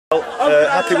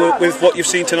happy with what you've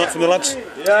seen tonight from the lads?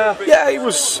 Yeah, it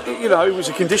was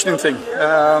a conditioning thing.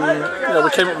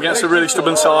 We came up against a really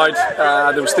stubborn side.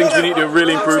 There was things we needed to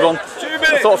really improve on.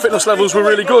 I thought fitness levels were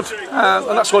really good,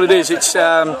 and that's what it is. It's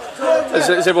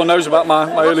as everyone knows about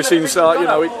my early season start.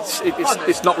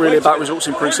 It's not really about results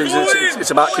in pre-season.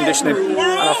 It's about conditioning, and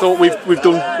I thought we've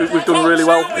done really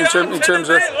well in terms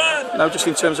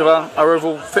of our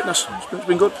overall fitness. It's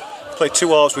been good. Played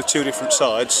 2 hours with 2 different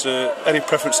sides. Any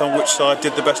preference on which side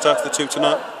did the best out of the 2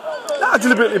 tonight? I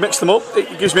deliberately mixed them up.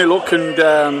 It gives me a look, and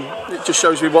it just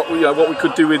shows me what we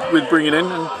could do with bringing in.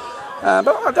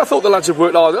 But I thought the lads have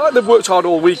worked hard. They've worked hard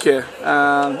all week here.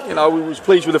 We was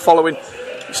pleased with the following.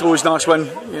 It's always nice when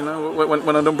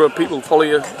a number of people follow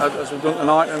you as we've done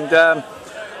tonight, and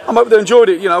I'm hoping they enjoyed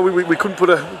it. We couldn't put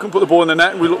the ball in the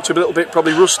net, and we looked a little bit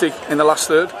probably rusty in the last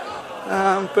third.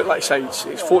 But like I say,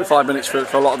 it's 45 minutes for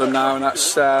a lot of them now, and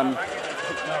that's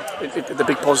the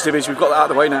big positive is we've got that out of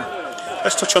the way now.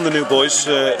 Let's touch on the new boys.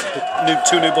 2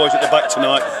 new boys at the back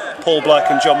tonight. Paul Black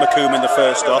and John McComb in the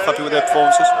first half. Happy with their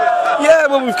performances? Yeah,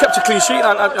 well, we've kept a clean sheet.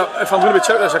 If I'm going to be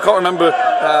totally honest, I can't remember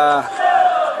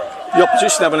the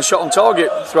opposition having a shot on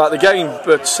target throughout the game.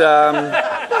 But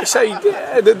like I say,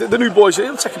 the new boys,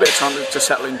 it'll take a bit of time to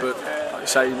settle in. But like I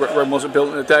say, Rome wasn't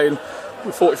built in a day, and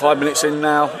we're 45 minutes in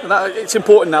now. And it's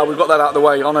important now we've got that out of the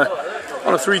way on a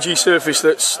 3G surface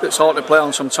that's hard to play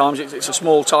on sometimes. It's a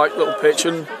small, tight little pitch,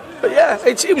 but yeah,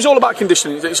 it was all about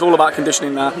conditioning. It's all about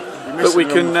conditioning now. But we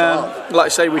can, like I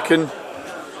say, we can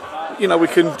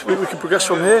progress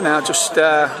from here now. Just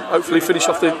hopefully finish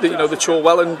off the chore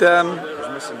well, and we've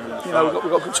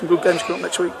got some good games coming up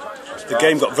next week. The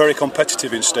game got very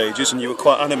competitive in stages, and you were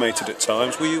quite animated at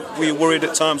times. Were you worried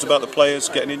at times about the players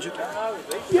getting injured?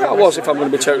 Yeah, I was. If I'm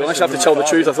going to be totally honest, I have to tell the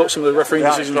truth. I thought some of the refereeing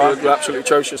decisions were absolutely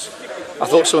atrocious. I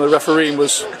thought some of the refereeing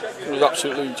was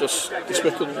absolutely just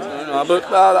despicable. But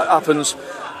that happens.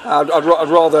 I'd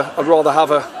rather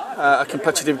have a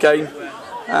competitive game.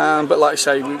 But like I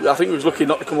say, I think we was lucky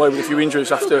not to come away with a few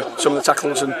injuries after some of the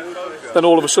tackles, and then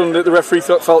all of a sudden the referee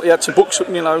felt he had to book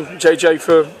JJ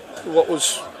for what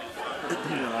was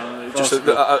just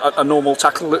a normal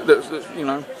tackle.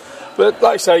 But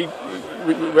like I say,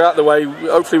 we're out of the way.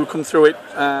 Hopefully we'll come through it.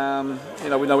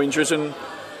 With no injuries, and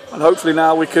hopefully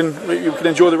now we can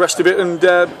enjoy the rest of it and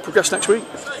progress next week.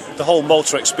 The whole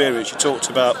Malta experience, you talked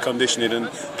about conditioning and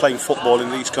playing football in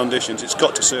these conditions. It's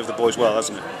got to serve the boys well,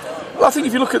 hasn't it? Well, I think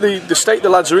if you look at the state the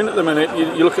lads are in at the minute,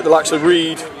 you look at the likes of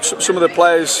Reed, some of the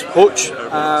players, Hutch,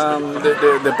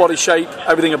 their body shape,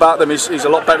 everything about them is a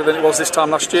lot better than it was this time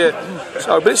last year.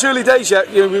 But it's early days yet.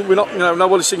 We're not,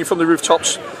 nobody's singing from the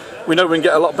rooftops. We know we can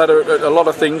get a lot better at a lot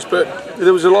of things, but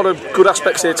there was a lot of good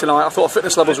aspects here tonight. I thought our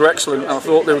fitness levels were excellent, and I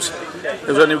thought there was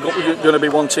only going to be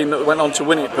one team that went on to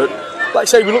win it. But like I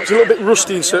say, we looked a little bit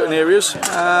rusty in certain areas,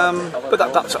 but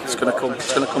that's going to come.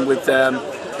 It's going to come with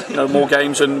more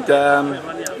games and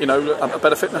a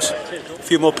better fitness. A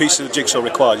few more pieces of the jigsaw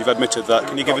required. You've admitted that.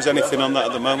 Can you give us anything on that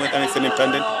at the moment? Anything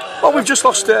impending? Well, we've just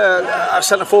lost our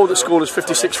centre forward that scored us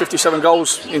 56, 57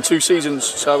 goals in 2 seasons,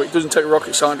 so it doesn't take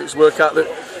rocket science to work out that.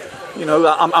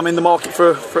 I'm in the market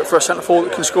for a centre forward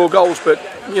that can score goals, but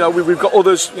we've got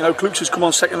others. Klukes has come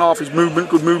on second half. His movement,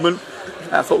 good movement.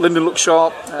 I thought Linden looked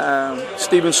sharp.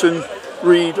 Stevenson,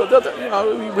 Reed. We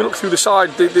look through the side.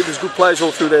 There's good players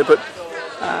all through there, but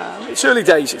it's early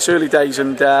days.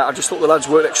 And I just thought the lads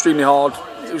worked extremely hard.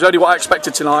 It was only what I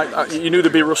expected tonight. You knew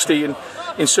they'd be rusty in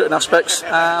certain aspects,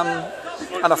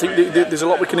 and I think there's a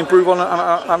lot we can improve on,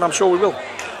 and I'm sure we will.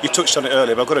 You touched on it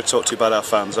earlier, but I've got to talk to you about our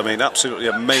fans. I mean, absolutely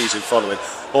amazing following.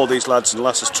 All these lads and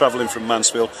lasses travelling from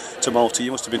Mansfield to Malta.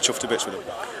 You must have been chuffed to bits with them.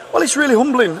 Well, it's really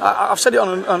humbling. I've said it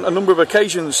on a number of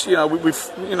occasions.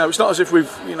 It's not as if we've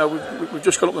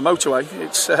just gone up the motorway.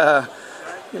 It's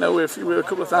we're a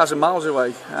couple of thousand miles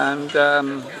away, and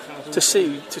to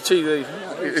see the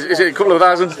is it a couple of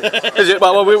thousand? Is it?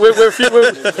 Well, we're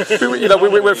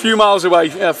a few miles away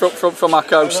from our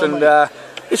coast, and.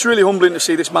 It's really humbling to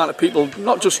see this amount of people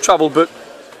not just travel but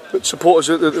support us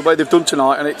the way they've done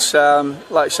tonight, and it's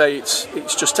like I say, it's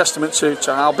just testament to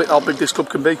how big this club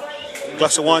can be.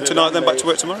 Glass of wine tonight, then back to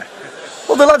work tomorrow.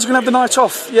 Well, the lads are going to have the night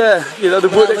off. Yeah,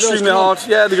 they've worked extremely hard.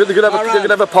 Yeah, they're going to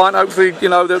have a pint. Hopefully,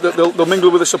 they'll mingle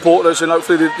with the supporters, and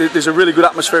hopefully there's a really good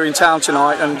atmosphere in town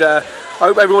tonight. And I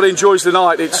hope everybody enjoys the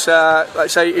night. It's like I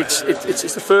say, it's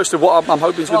the first of what I'm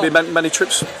hoping is going to be many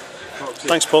trips.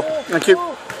 Thanks, Paul. Thank you.